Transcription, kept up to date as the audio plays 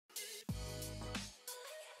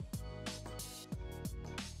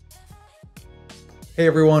Hey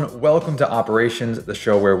everyone, welcome to Operations, the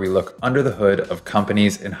show where we look under the hood of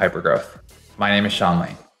companies in hypergrowth. My name is Sean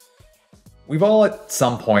Lane. We've all at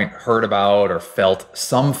some point heard about or felt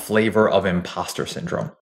some flavor of imposter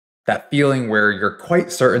syndrome. That feeling where you're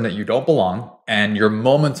quite certain that you don't belong and you're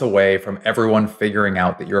moments away from everyone figuring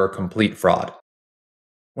out that you're a complete fraud.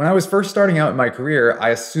 When I was first starting out in my career,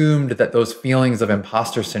 I assumed that those feelings of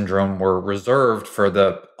imposter syndrome were reserved for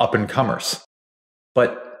the up-and-comers.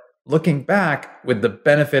 But looking back, with the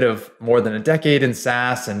benefit of more than a decade in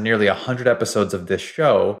SaaS and nearly 100 episodes of this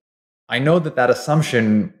show, I know that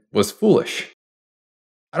assumption was foolish.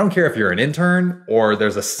 I don't care if you're an intern or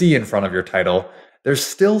there's a C in front of your title, there's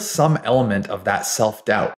still some element of that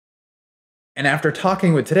self-doubt. And after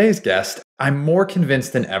talking with today's guest, I'm more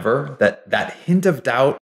convinced than ever that that hint of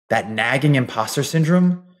doubt, that nagging imposter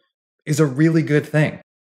syndrome, is a really good thing.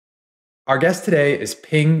 Our guest today is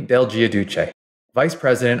Ping Del Giudice, Vice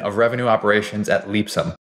President of Revenue Operations at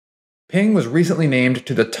Leapsome. Ping was recently named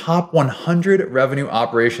to the top 100 revenue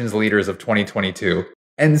operations leaders of 2022,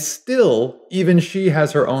 and still, even she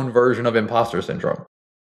has her own version of imposter syndrome.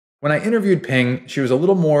 When I interviewed Ping, she was a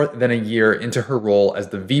little more than a year into her role as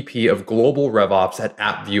the VP of Global RevOps at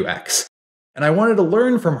AppViewX. And I wanted to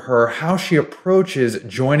learn from her how she approaches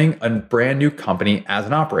joining a brand new company as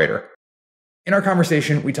an operator. In our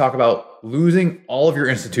conversation, we talk about losing all of your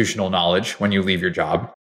institutional knowledge when you leave your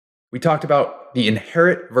job. We talked about the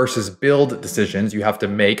inherit versus build decisions you have to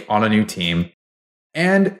make on a new team,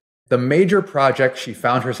 and the major project she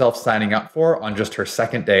found herself signing up for on just her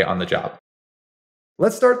second day on the job.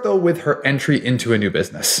 Let's start, though, with her entry into a new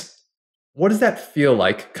business. What does that feel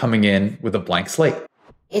like coming in with a blank slate?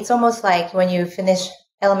 It's almost like when you finish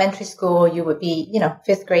elementary school, you would be,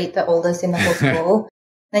 fifth grade, the oldest in the whole school.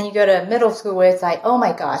 Then you go to middle school where it's like, oh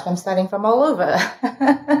my gosh, I'm starting from all over.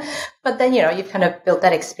 But then, you've kind of built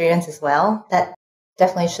that experience as well. That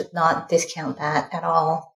definitely should not discount that at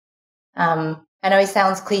all. I know it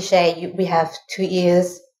sounds cliche. We have 2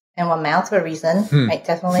 ears and one mouth for a reason, right?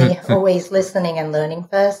 Definitely always listening and learning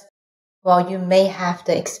first. While you may have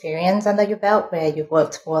the experience under your belt where you've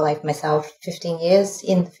worked for, like myself, 15 years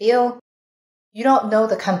in the field, you don't know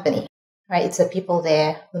the company, right? It's the people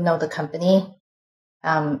there who know the company.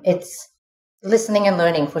 It's listening and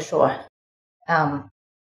learning for sure.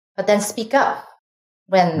 But then speak up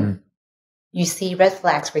when you see red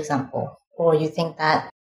flags, for example, or you think that,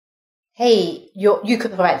 hey, you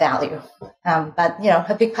could provide value. But,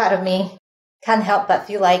 a big part of me can't help but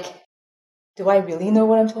feel like, do I really know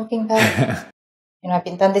what I'm talking about? I've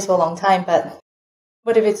been done this for a long time, but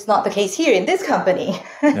what if it's not the case here in this company?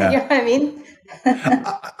 Yeah. You know what I mean?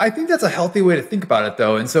 I think that's a healthy way to think about it,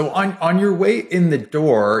 though. And so on your way in the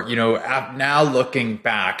door, now looking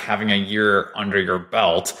back, having a year under your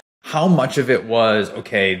belt, how much of it was,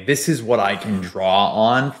 okay, this is what I can draw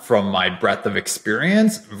on from my breadth of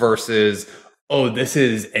experience versus, oh, this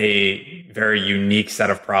is a very unique set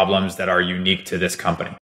of problems that are unique to this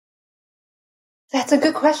company? That's a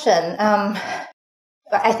good question.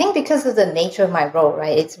 I think because of the nature of my role,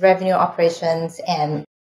 right? It's revenue operations, and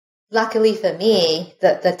luckily for me,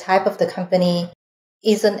 the type of the company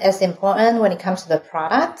isn't as important when it comes to the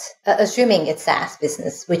product, assuming it's SaaS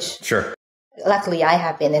business, which sure. Luckily I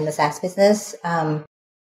have been in the SaaS business.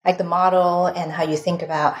 Like the model and how you think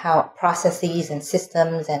about how processes and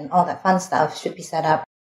systems and all that fun stuff should be set up.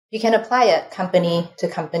 You can apply it company to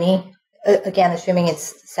company, again, assuming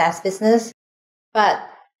it's SaaS business. But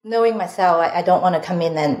knowing myself, I don't want to come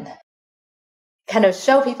in and kind of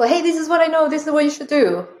show people, hey, this is what I know, this is what you should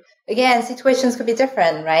do. Again, situations could be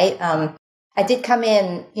different, right? I did come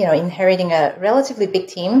in, inheriting a relatively big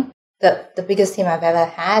team, the biggest team I've ever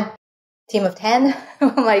had, team of 10.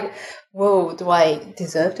 I'm like, whoa, do I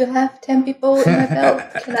deserve to have 10 people in my belt?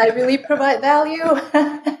 Can I really provide value?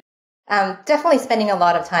 Definitely spending a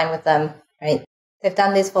lot of time with them, right? They've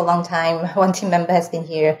done this for a long time. One team member has been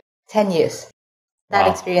here 10 years. That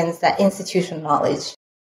Wow. experience, that institutional knowledge,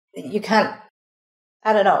 you can't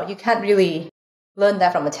really learn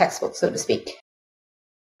that from a textbook, so to speak.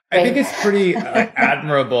 I think it's pretty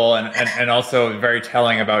admirable and also very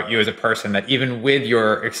telling about you as a person that even with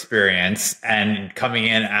your experience and coming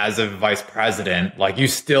in as a vice president, like you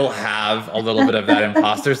still have a little bit of that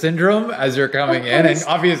imposter syndrome as you're coming in. And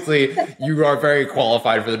obviously you are very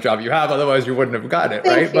qualified for the job you have. Otherwise you wouldn't have got it,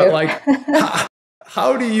 right? Thank you. But like,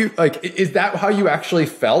 how do you, is that how you actually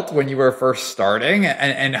felt when you were first starting?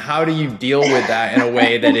 And how do you deal with that in a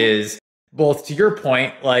way that is both, to your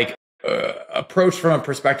point, like, approach from a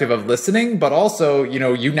perspective of listening, but also,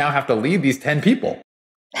 you now have to lead these 10 people.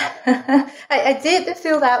 I did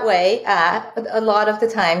feel that way a lot of the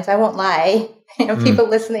times. I won't lie. People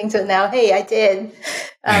listening to it now, hey, I did.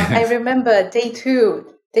 I remember day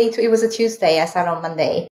two, it was a Tuesday. I started on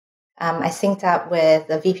Monday. I synced up with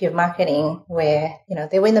the VP of marketing where,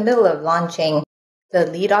 they were in the middle of launching the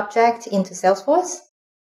lead object into Salesforce.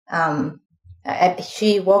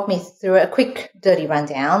 She walked me through a quick dirty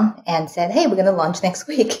rundown and said, hey, we're going to launch next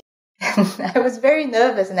week. And I was very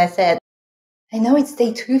nervous. And I said, I know it's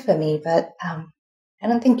day 2 for me, but I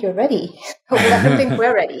don't think you're ready. I don't think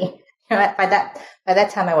we're ready. By that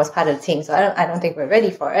time, I was part of the team, so I don't think we're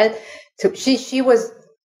ready for it. So she was,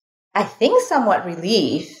 I think, somewhat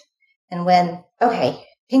relieved. And when, okay,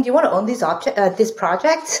 Ping, do you want to own this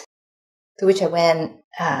project? To which I went,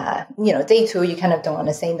 day 2, you kind of don't want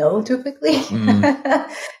to say no too quickly.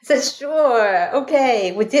 I said, sure,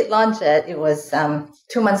 okay. We did launch it. It was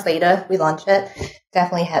 2 months later, we launched it.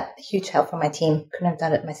 Definitely had huge help from my team. Couldn't have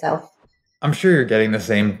done it myself. I'm sure you're getting the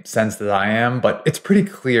same sense that I am, but it's pretty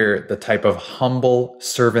clear the type of humble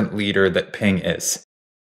servant leader that Ping is.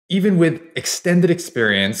 Even with extended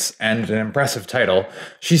experience and an impressive title,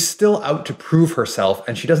 she's still out to prove herself,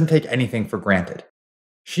 and she doesn't take anything for granted.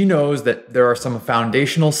 She knows that there are some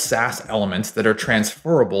foundational SaaS elements that are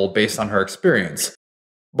transferable based on her experience,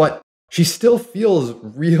 but she still feels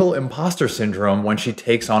real imposter syndrome when she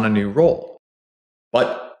takes on a new role.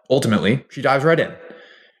 But ultimately, she dives right in.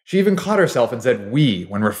 She even caught herself and said "we"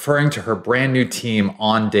 when referring to her brand new team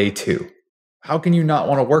on day 2. How can you not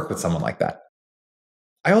want to work with someone like that?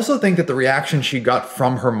 I also think that the reaction she got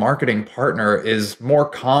from her marketing partner is more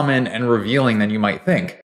common and revealing than you might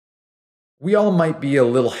think. We all might be a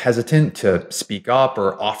little hesitant to speak up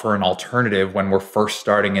or offer an alternative when we're first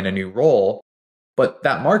starting in a new role, but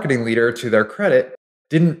that marketing leader, to their credit,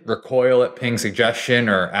 didn't recoil at Ping's suggestion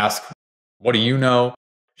or ask, "What do you know?"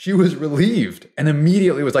 She was relieved and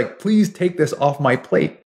immediately was like, "Please take this off my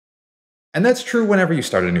plate." And that's true whenever you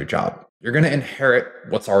start a new job. You're going to inherit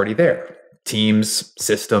what's already there: teams,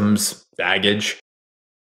 systems, baggage.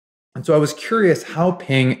 And so I was curious how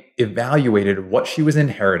Ping evaluated what she was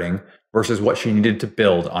inheriting versus what she needed to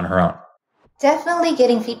build on her own. Definitely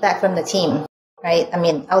getting feedback from the team, right? I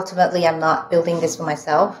mean, ultimately, I'm not building this for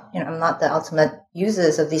myself. I'm not the ultimate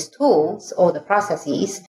users of these tools or the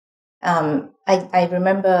processes. I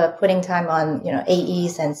remember putting time on,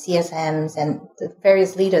 AEs and CSMs and the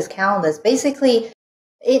various leaders' calendars, basically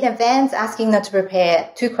in advance asking them to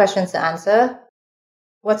prepare 2 questions to answer: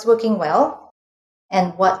 what's working well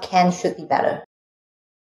and what should be better.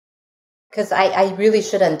 Because I really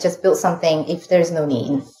shouldn't just build something if there's no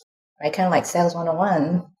need, right? Kind of like sales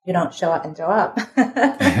 101, you don't show up and throw up.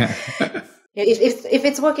 If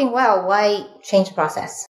it's working well, why change the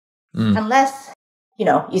process? Unless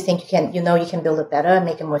you think you can build it better and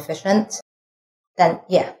make it more efficient, then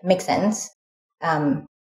yeah, makes sense.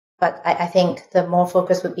 But I think the more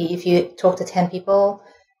focus would be if you talk to 10 people,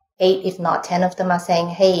 8, if not 10 of them are saying,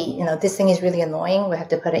 hey, this thing is really annoying. We have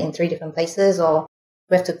to put it in 3 different places, or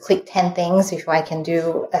we have to click 10 things before I can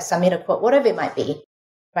submit a quote, whatever it might be,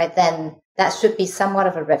 right? Then that should be somewhat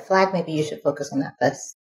of a red flag. Maybe you should focus on that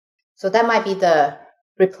first. So that might be the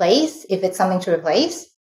replace, if it's something to replace.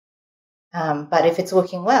 But if it's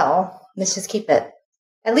working well, let's just keep it,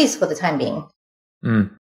 at least for the time being.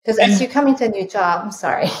 Because as you come into a new job, I'm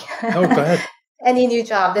sorry. Oh, go ahead. Any new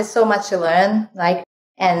job, there's so much to learn.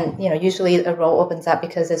 And usually a role opens up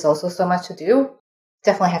because there's also so much to do.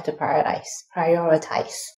 Definitely have to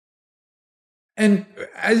prioritize. And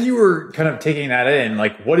as you were kind of taking that in,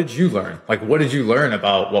 what did you learn? What did you learn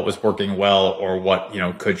about what was working well or what,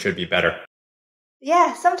 should be better?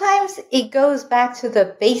 Yeah, sometimes it goes back to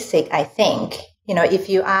the basic, I think. If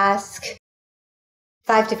you ask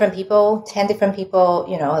 5 different people, 10 different people,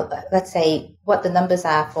 let's say what the numbers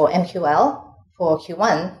are for MQL for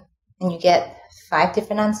Q1, and you get 5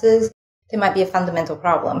 different answers, there might be a fundamental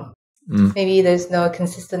problem. Maybe there's no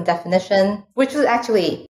consistent definition, which was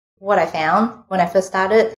actually what I found when I first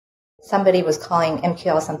started. Somebody was calling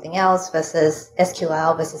MQL something else versus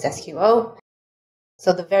SQL versus SQO.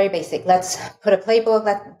 So the very basic, let's put a playbook,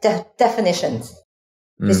 definitions.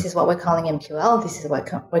 This is what we're calling MQL. This is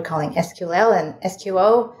what we're calling SQL and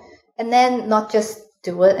SQO. And then not just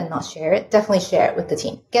do it and not share it. Definitely share it with the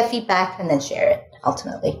team. Get feedback and then share it,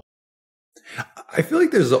 ultimately. I feel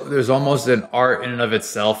like there's almost an art in and of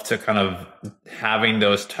itself to kind of having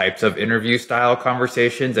those types of interview style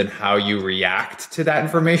conversations and how you react to that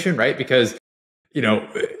information, right? Because,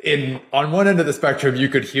 on one end of the spectrum, you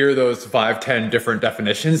could hear those 5, 10 different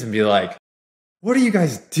definitions and be like, what are you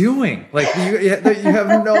guys doing? Like you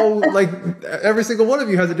have no, like every single one of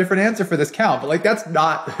you has a different answer for this count, but like that's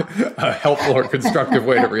not a helpful or constructive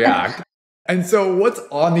way to react. And so what's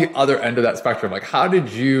on the other end of that spectrum? Like how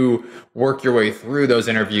did you work your way through those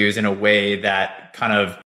interviews in a way that kind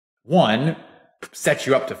of, one, set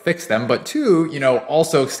you up to fix them, but two,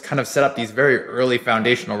 also kind of set up these very early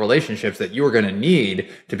foundational relationships that you were going to need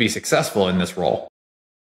to be successful in this role?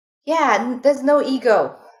 Yeah, there's no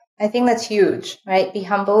ego. I think that's huge, right? Be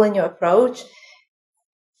humble in your approach.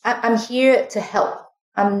 I'm here to help.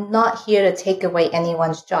 I'm not here to take away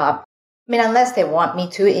anyone's job. I mean, unless they want me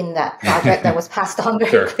to in that project that was passed on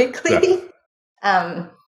very quickly.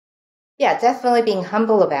 Yeah, definitely being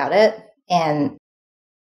humble about it and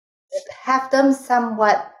have them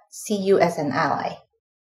somewhat see you as an ally,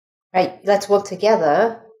 right? Let's work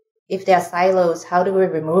together. If there are silos, how do we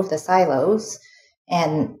remove the silos?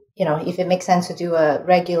 And, if it makes sense to do a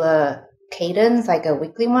regular cadence, like a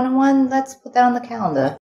weekly one-on-one, let's put that on the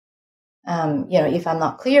calendar. If I'm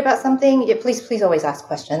not clear about something, please always ask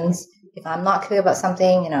questions. If I'm not clear about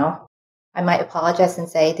something, I might apologize and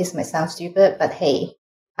say, this might sound stupid, but hey,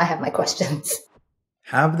 I have my questions.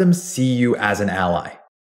 Have them see you as an ally.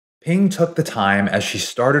 Ping took the time as she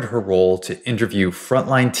started her role to interview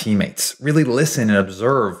frontline teammates, really listen and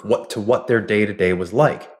observe what their day-to-day was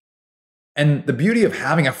like. And the beauty of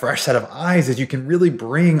having a fresh set of eyes is you can really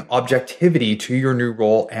bring objectivity to your new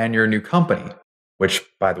role and your new company, which,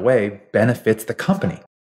 by the way, benefits the company.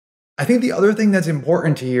 I think the other thing that's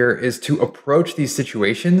important here is to approach these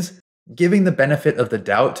situations giving the benefit of the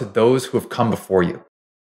doubt to those who have come before you.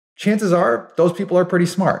 Chances are those people are pretty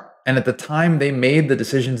smart. And at the time they made the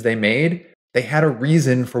decisions they made, they had a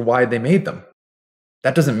reason for why they made them.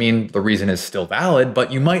 That doesn't mean the reason is still valid,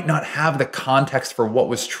 but you might not have the context for what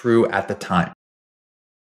was true at the time.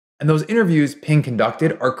 And those interviews Ping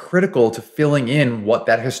conducted are critical to filling in what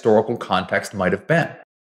that historical context might have been.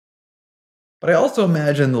 But I also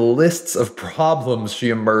imagine the lists of problems she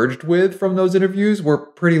emerged with from those interviews were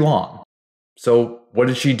pretty long. So what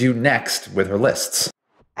did she do next with her lists?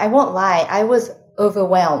 I won't lie, I was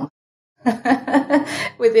overwhelmed.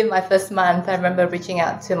 Within my first month, I remember reaching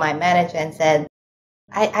out to my manager and said,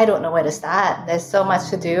 I don't know where to start. There's so much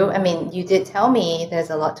to do. I mean, you did tell me there's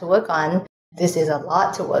a lot to work on. This is a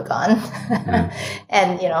lot to work on.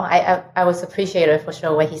 And, I was appreciative for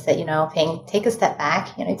sure when he said, Ping, take a step back.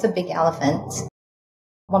 It's a big elephant.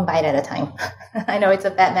 One bite at a time. I know it's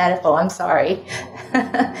a bad metaphor. I'm sorry.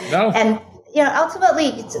 No. And,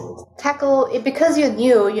 ultimately tackle it because you're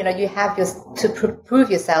new, you have to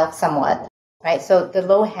prove yourself somewhat, right? So the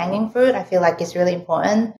low hanging fruit, I feel like is really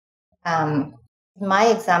important. My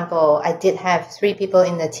example, I did have 3 people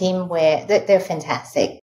in the team where they're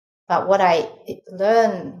fantastic. But what I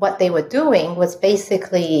learned, what they were doing was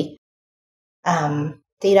basically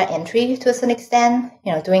data entry to a certain extent,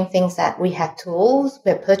 doing things that we had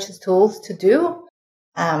purchased tools to do.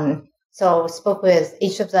 So spoke with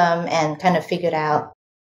each of them and kind of figured out,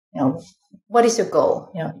 what is your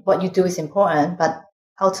goal? What you do is important, but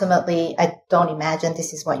ultimately, I don't imagine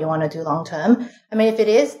this is what you want to do long term. I mean, if it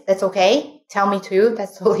is, that's okay. Tell me too.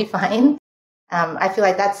 That's totally fine. I feel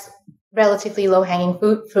like that's relatively low-hanging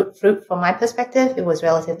fruit from my perspective. It was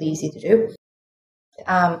relatively easy to do.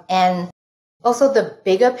 And also the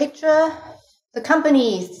bigger picture, the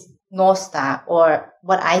company's North Star, or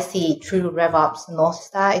what I see true RevOps North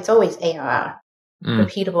Star, it's always ARR,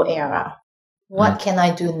 repeatable ARR. What can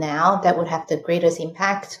I do now that would have the greatest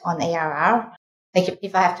impact on ARR? Like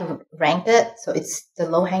if I have to rank it, so it's the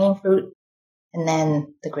low-hanging fruit and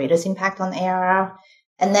then the greatest impact on ARR.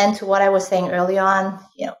 And then to what I was saying early on,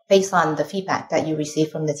 based on the feedback that you receive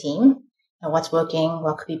from the team, what's working,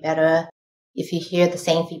 what could be better. If you hear the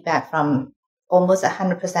same feedback from almost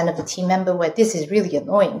 100% of the team member where this is really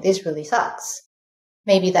annoying, this really sucks,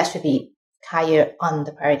 maybe that should be higher on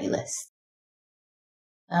the priority list.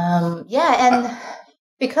 And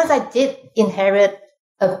because I did inherit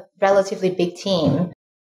a relatively big team,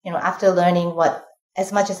 after learning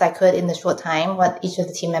as much as I could in the short time, what each of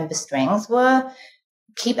the team members' strengths were,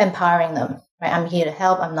 keep empowering them, right? I'm here to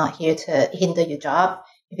help. I'm not here to hinder your job.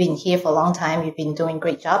 You've been here for a long time. You've been doing a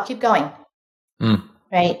great job. Keep going,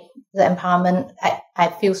 right? The empowerment, I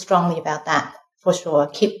feel strongly about that for sure.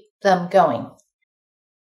 Keep them going.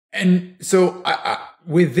 And so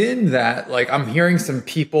within that, like I'm hearing some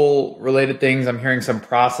people related things. I'm hearing some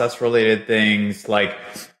process related things. Like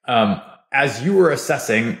as you were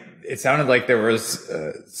assessing, it sounded like there was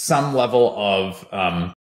some level of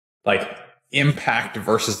like impact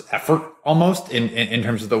versus effort almost in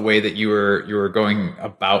terms of the way that you were going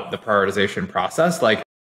about the prioritization process. Like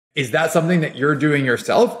Is that something that you're doing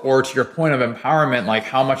yourself, or to your point of empowerment, like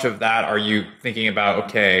how much of that are you thinking about,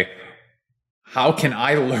 okay, how can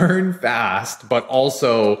I learn fast, but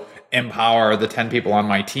also empower the 10 people on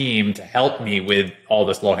my team to help me with all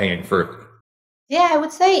this low-hanging fruit? Yeah, I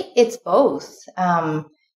would say it's both.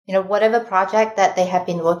 Whatever project that they have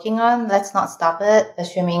been working on, let's not stop it,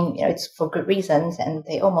 assuming it's for good reasons, and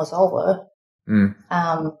they almost all were.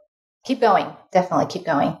 Keep going, definitely keep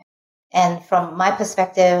going. And from my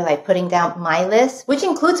perspective, like putting down my list, which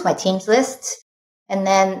includes my team's list, and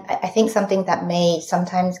then I think something that may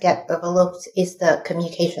sometimes get overlooked is the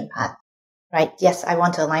communication part, right? Yes, I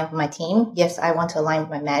want to align with my team. Yes, I want to align with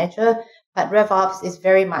my manager, but RevOps is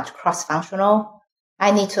very much cross-functional.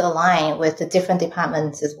 I need to align with the different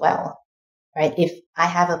departments as well, right? If I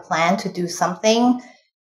have a plan to do something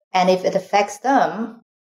and if it affects them,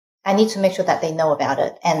 I need to make sure that they know about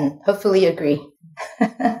it and hopefully agree.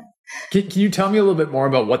 Can you tell me a little bit more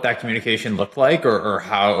about what that communication looked like, or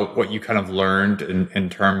what you kind of learned in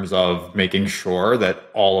terms of making sure that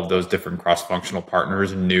all of those different cross-functional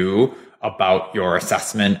partners knew about your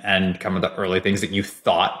assessment and kind of the early things that you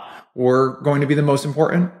thought were going to be the most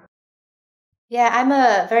important? Yeah, I'm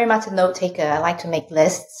very much a note taker. I like to make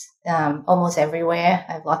lists almost everywhere.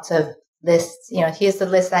 I have lots of lists. Here's the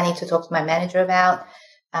list I need to talk to my manager about.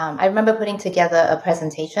 I remember putting together a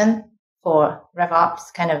presentation for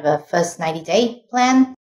RevOps, kind of a first 90-day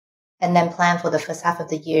plan, and then plan for the first half of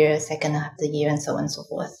the year, second half of the year, and so on and so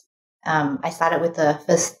forth. I started with the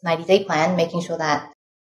first 90-day plan, making sure that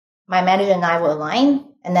my manager and I were aligned,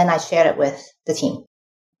 and then I shared it with the team.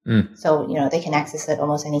 So, they can access it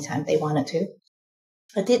almost anytime they wanted to.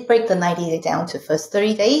 I did break the 90-day down to first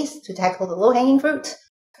 30 days to tackle the low-hanging fruit.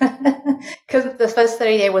 Because the first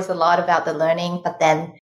 30 days was a lot about the learning, but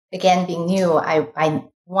then again, being new, I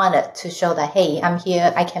wanted to show that, hey, I'm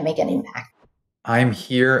here, I can make an impact. I'm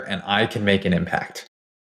here and I can make an impact.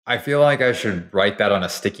 I feel like I should write that on a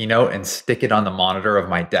sticky note and stick it on the monitor of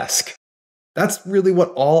my desk. That's really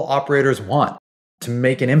what all operators want, to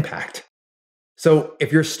make an impact. So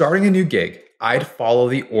if you're starting a new gig, I'd follow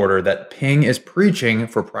the order that Ping is preaching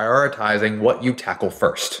for prioritizing what you tackle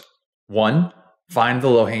first. 1, find the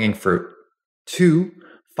low-hanging fruit. 2,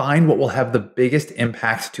 find what will have the biggest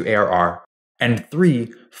impact to ARR. And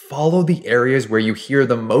 3, follow the areas where you hear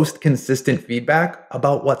the most consistent feedback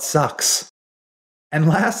about what sucks. And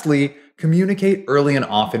lastly, communicate early and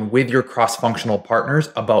often with your cross-functional partners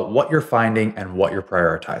about what you're finding and what you're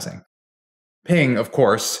prioritizing. Ping, of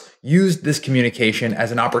course, used this communication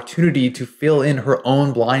as an opportunity to fill in her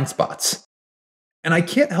own blind spots. And I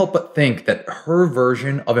can't help but think that her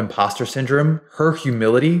version of imposter syndrome, her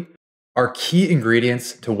humility, are key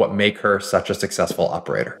ingredients to what make her such a successful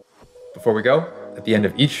operator. Before we go, at the end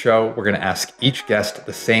of each show, we're going to ask each guest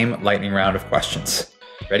the same lightning round of questions.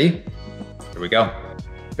 Ready? Here we go.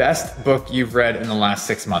 Best book you've read in the last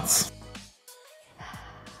 6 months?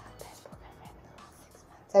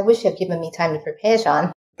 I wish you had given me time to prepare,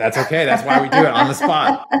 Sean. That's okay. That's why we do it on the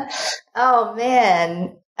spot. Oh,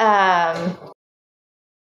 man. I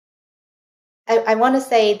want to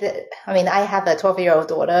say that, I have a 12-year-old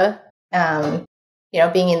daughter.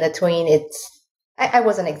 Being in the tween, I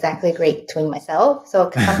wasn't exactly a great tween myself. So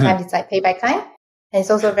sometimes it's like payback time. And it's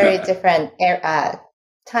also very different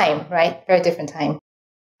time, right? Very different time.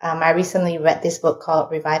 I recently read this book called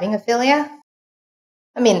Reviving Ophelia.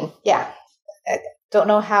 I don't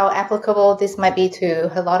know how applicable this might be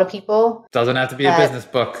to a lot of people. Doesn't have to be a business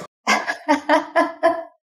book.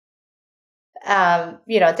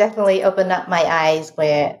 Definitely opened up my eyes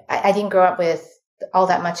where I didn't grow up with all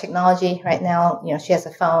that much technology right now. She has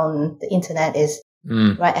a phone. The internet is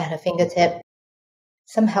right at her fingertip.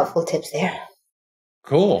 Some helpful tips there.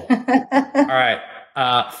 Cool. All right.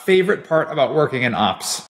 Favorite part about working in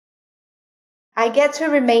ops? I get to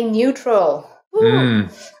remain neutral.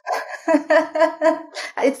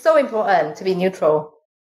 It's so important to be neutral.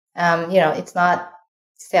 It's not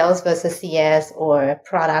sales versus CS or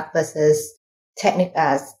product versus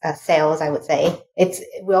sales, I would say.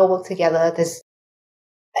 We all work together.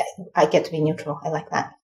 I get to be neutral. I like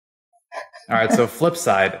that. All right. So flip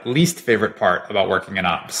side, least favorite part about working in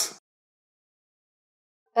ops?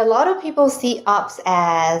 A lot of people see ops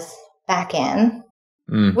as back end,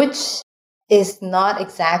 which is not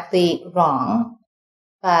exactly wrong,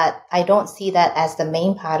 but I don't see that as the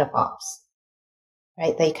main part of ops,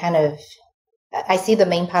 right? I see the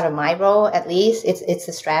main part of my role, at least. It's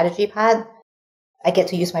the strategy part. I get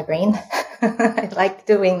to use my brain. I like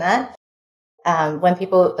doing that. When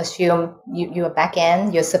people assume you're back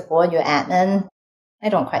end, you're support, you're admin, I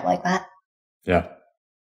don't quite like that. Yeah.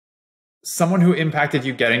 Someone who impacted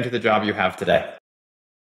you getting to the job you have today?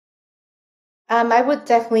 I would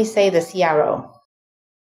definitely say the CRO.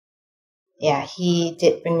 Yeah, he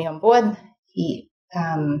did bring me on board. He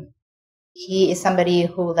is somebody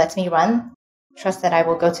who lets me run. Trust that I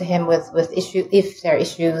will go to him with issue if there are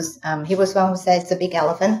issues. He was one who said it's a big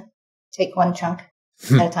elephant. Take one chunk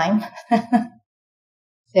at a time.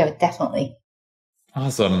 So definitely.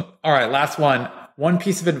 Awesome. All right, last one. One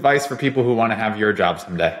piece of advice for people who want to have your job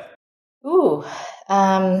someday. Ooh,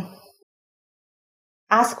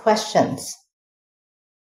 ask questions.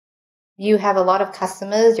 You have a lot of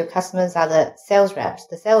customers. Your customers are the sales reps,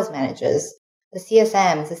 the sales managers, the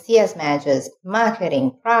CSMs, the CS managers,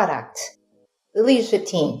 marketing, product, the leadership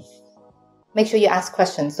team. Make sure you ask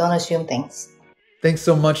questions. Don't assume things. Thanks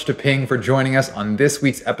so much to Ping for joining us on this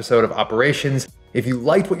week's episode of Operations. If you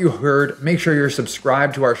liked what you heard, make sure you're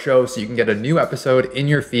subscribed to our show so you can get a new episode in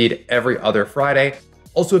your feed every other Friday.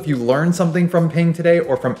 Also, if you learned something from Ping today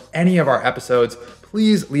or from any of our episodes,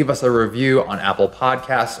 please leave us a review on Apple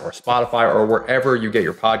Podcasts or Spotify or wherever you get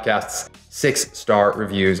your podcasts. 6-star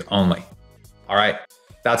reviews only. All right,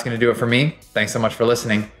 that's going to do it for me. Thanks so much for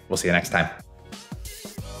listening. We'll see you next time.